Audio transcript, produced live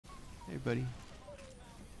Hey buddy.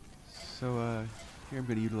 So here I'm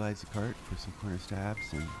going to utilize the cart for some corner stabs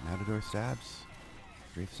and matador stabs,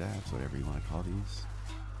 strafe stabs, whatever you want to call these.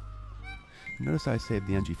 Notice I saved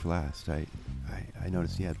the NG for last. I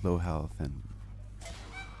noticed he had low health and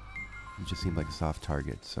he just seemed like a soft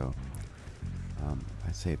target, so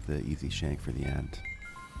I saved the easy shank for the end.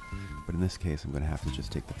 But in this case I'm going to have to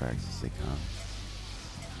just take the frags as they come.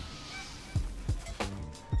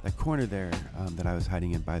 That corner there that I was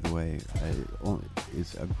hiding in, by the way,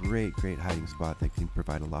 is a great hiding spot that can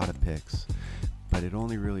provide a lot of picks, but it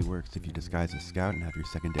only really works if you disguise as scout and have your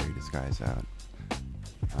secondary disguise out.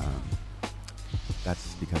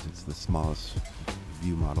 That's because it's the smallest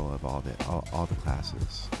view model of all the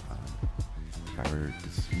classes. If I were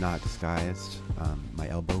not disguised, my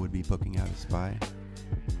elbow would be poking out a spy,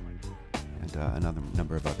 and another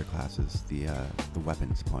number of other classes, the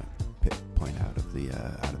weapons point out of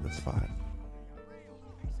the spot.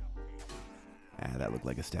 That looked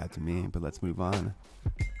like a stab to me, but let's move on.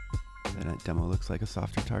 That demo looks like a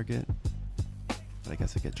softer target, but I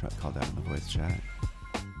guess I get called out in the voice chat.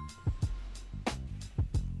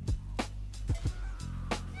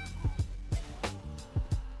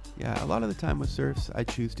 Yeah, a lot of the time with serfs, I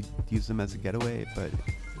choose to use them as a getaway, but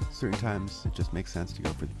certain times it just makes sense to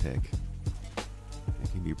go for the pick.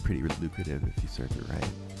 It can be pretty lucrative if you serve it right.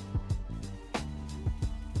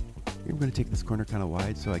 Here I'm going to take this corner kind of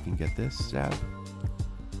wide so I can get this stab.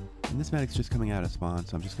 And this medic's just coming out of spawn,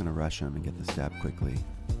 so I'm just going to rush him and get the stab quickly.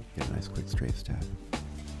 Get a nice quick strafe stab.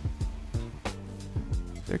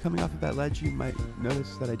 There, coming off of that ledge, you might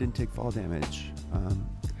notice that I didn't take fall damage.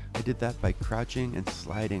 I did that by crouching and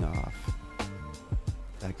sliding off.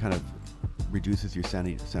 That kind of reduces your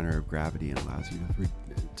center of gravity and allows you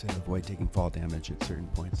to avoid taking fall damage at certain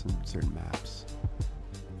points in certain maps.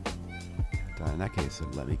 In that case,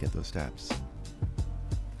 it'll let me get those stabs.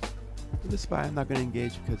 For this spy, I'm not going to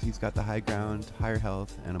engage because he's got the high ground, higher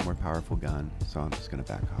health, and a more powerful gun, so I'm just going to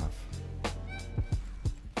back off.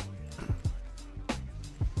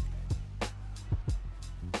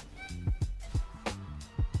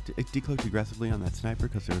 Decloaked aggressively on that sniper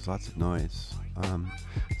because there was lots of noise.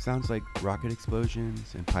 Sounds like rocket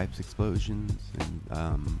explosions and pipes explosions and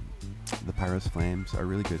the pyro's flames are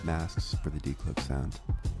really good masks for the decloak sound.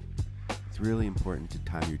 It's really important to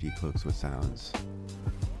time your decloaks with sounds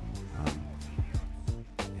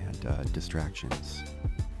and distractions.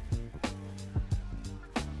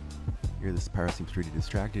 Here this pyro seems pretty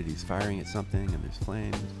distracted. He's firing at something and there's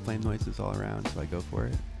flame noises all around, so I go for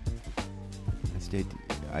it.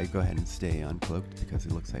 I go ahead and stay uncloaked because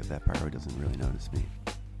it looks like that pyro doesn't really notice me.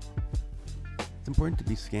 It's important to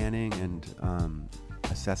be scanning and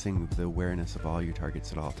assessing the awareness of all your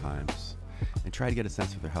targets at all times. And try to get a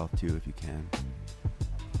sense of their health too if you can.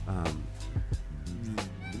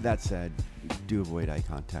 That said, do avoid eye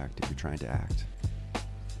contact if you're trying to act.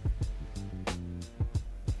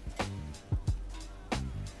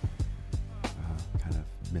 Kind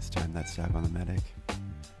of mistimed that stab on the medic.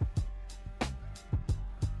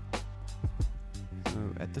 So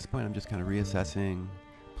at this point I'm just kind of reassessing,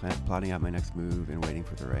 plotting out my next move and waiting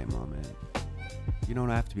for the right moment. You don't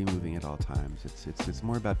have to be moving at all times. It's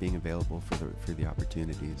more about being available for the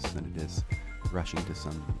opportunities than it is rushing to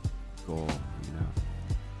some goal, you know.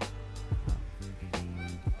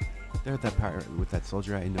 There at that part with that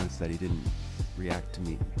soldier, I noticed that he didn't react to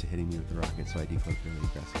hitting me with the rocket, so I decloaked really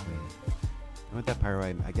aggressively. And with that pyro,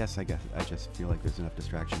 I guess I just feel like there's enough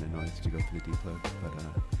distraction and noise to go for the decloak, but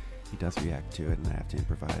he does react to it, and I have to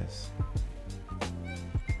improvise.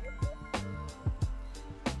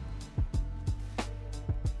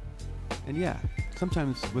 And yeah,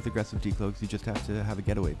 sometimes with aggressive decloaks, you just have to have a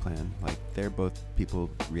getaway plan. Like there, both people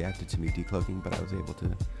reacted to me decloaking, but I was able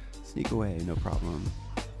to sneak away, no problem.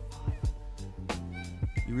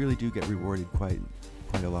 You really do get rewarded quite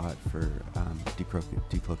a lot for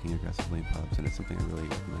decloaking aggressively in pubs, and it's something I really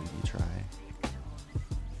recommend you try.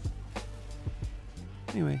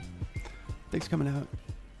 Anyway, thanks for coming out.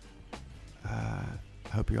 I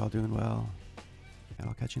hope you're all doing well, and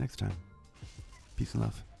I'll catch you next time. Peace and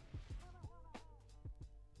love.